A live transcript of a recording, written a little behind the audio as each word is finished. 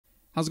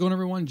How's it going,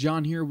 everyone?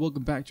 John here.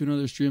 Welcome back to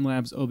another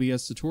Streamlabs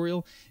OBS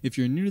tutorial. If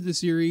you're new to the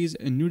series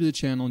and new to the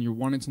channel and you're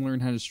wanting to learn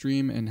how to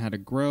stream and how to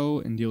grow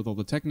and deal with all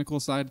the technical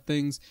side of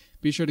things,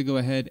 be sure to go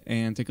ahead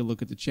and take a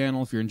look at the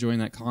channel. If you're enjoying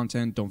that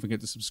content, don't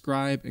forget to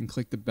subscribe and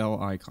click the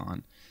bell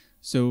icon.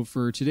 So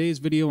for today's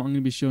video, I'm going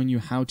to be showing you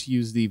how to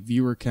use the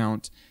viewer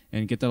count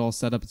and get that all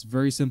set up. It's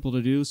very simple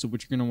to do. So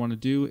what you're going to want to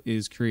do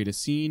is create a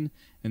scene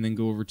and then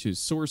go over to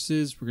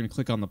sources. We're going to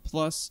click on the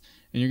plus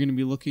and you're going to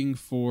be looking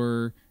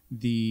for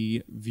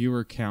the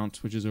viewer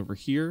count, which is over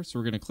here. So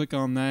we're going to click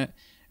on that.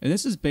 And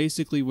this is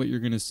basically what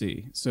you're going to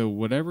see. So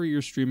whatever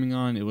you're streaming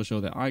on, it will show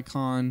the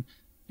icon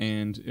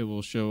and it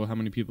will show how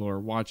many people are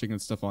watching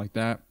and stuff like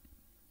that.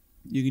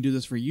 You can do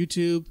this for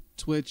YouTube,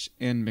 Twitch,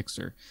 and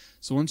Mixer.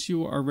 So once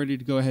you are ready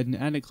to go ahead and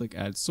add it, click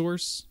Add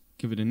Source,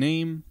 give it a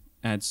name,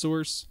 Add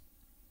Source,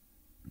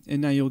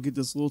 and now you'll get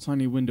this little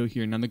tiny window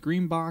here. Now the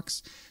green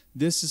box,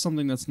 this is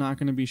something that's not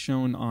going to be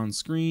shown on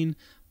screen,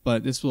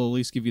 but this will at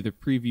least give you the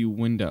preview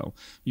window.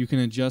 You can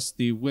adjust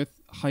the width,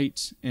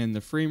 height, and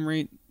the frame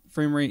rate.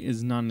 Frame rate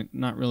is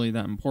not really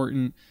that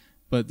important,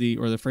 but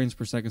the frames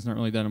per second is not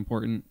really that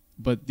important.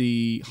 But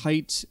the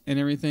height and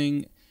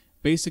everything,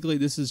 basically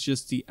this is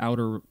just the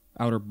outer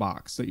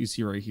box that you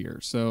see right here.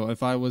 So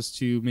if I was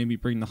to maybe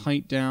bring the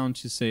height down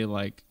to say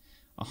like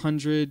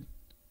 100,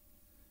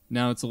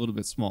 now it's a little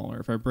bit smaller.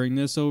 If I bring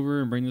this over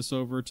and bring this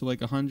over to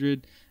like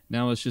 100,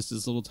 now it's just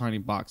this little tiny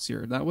box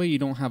here. That way you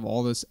don't have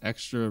all this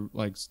extra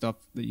like stuff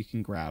that you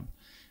can grab.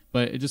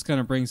 But it just kind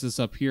of brings this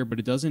up here, but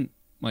it doesn't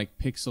like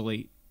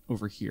pixelate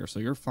over here. So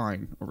you're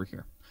fine over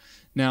here.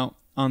 Now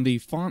on the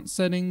font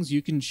settings,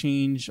 you can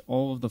change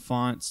all of the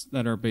fonts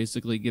that are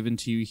basically given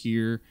to you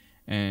here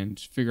and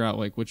figure out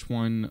like which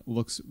one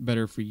looks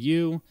better for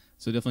you.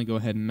 So definitely go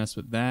ahead and mess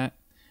with that.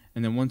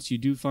 And then once you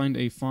do find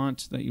a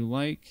font that you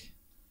like,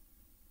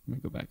 let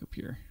me go back up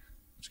here.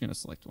 I'm just going to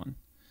select one.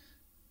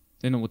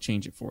 Then it will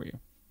change it for you.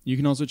 You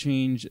can also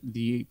change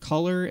the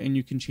color and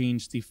you can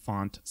change the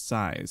font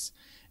size.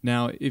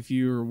 Now, if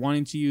you're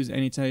wanting to use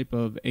any type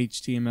of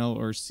HTML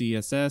or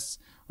CSS,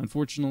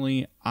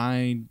 unfortunately,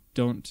 I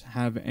don't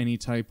have any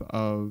type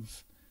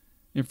of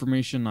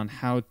information on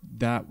how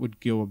that would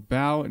go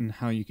about and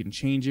how you can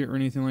change it or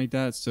anything like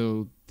that.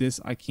 So this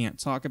I can't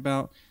talk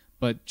about,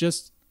 but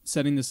just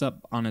setting this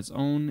up on its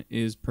own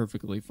is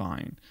perfectly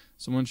fine.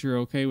 So once you're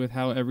okay with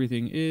how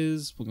everything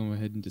is, we'll go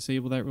ahead and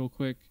disable that real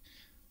quick.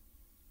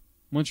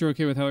 Once you're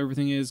okay with how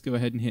everything is, go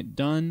ahead and hit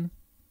done.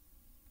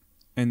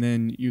 And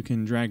then you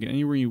can drag it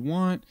anywhere you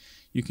want.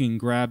 You can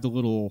grab the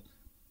little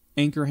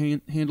anchor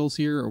handles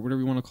here or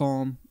whatever you want to call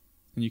them,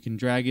 and you can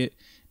drag it.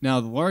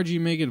 Now, the larger you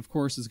make it, of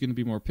course, is going to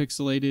be more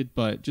pixelated,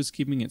 but just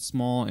keeping it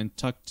small and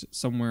tucked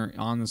somewhere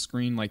on the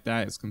screen like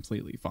that is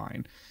completely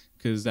fine,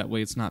 because that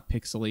way it's not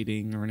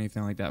pixelating or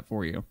anything like that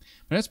for you.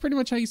 But that's pretty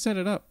much how you set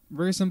it up.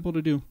 Very simple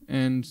to do,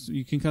 and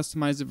you can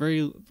customize it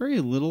very, very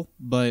little,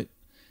 but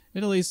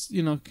it at least,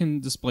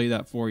 can display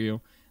that for you,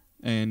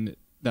 and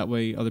that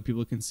way other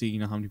people can see,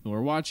 how many people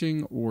are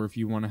watching, or if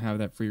you want to have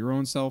that for your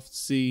own self to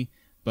see.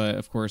 But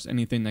of course,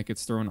 anything that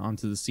gets thrown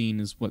onto the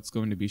scene is what's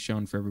going to be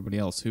shown for everybody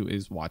else who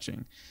is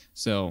watching.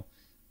 So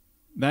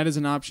that is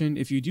an option.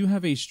 If you do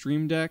have a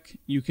Stream Deck,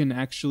 you can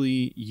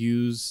actually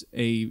use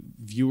a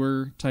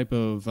viewer type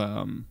of,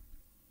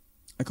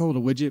 I call it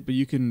a widget, but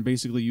you can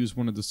basically use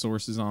one of the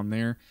sources on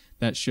there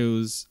that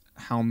shows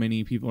how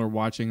many people are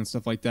watching and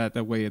stuff like that.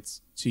 That way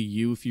it's to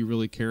you if you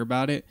really care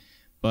about it.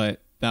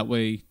 But that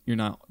way you're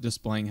not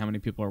displaying how many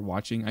people are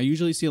watching. I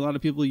usually see a lot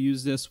of people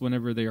use this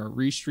whenever they are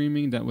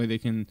restreaming. That way they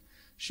can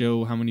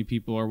show how many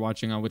people are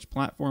watching on which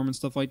platform and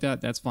stuff like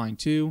that. That's fine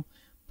too,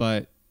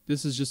 but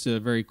this is just a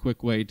very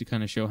quick way to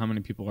kind of show how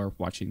many people are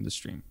watching the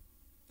stream.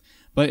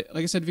 But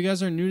like I said, if you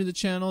guys are new to the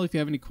channel, if you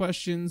have any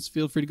questions,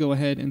 feel free to go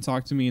ahead and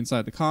talk to me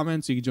inside the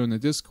comments. You can join the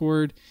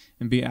Discord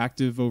and be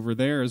active over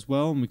there as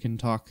well, and we can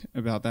talk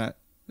about that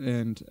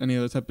and any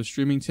other type of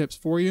streaming tips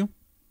for you.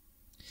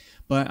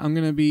 But I'm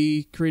going to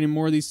be creating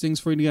more of these things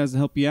for you guys to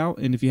help you out,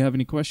 and if you have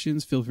any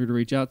questions, feel free to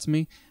reach out to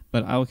me.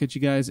 But I will catch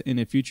you guys in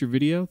a future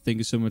video. Thank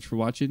you so much for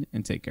watching,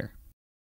 and take care.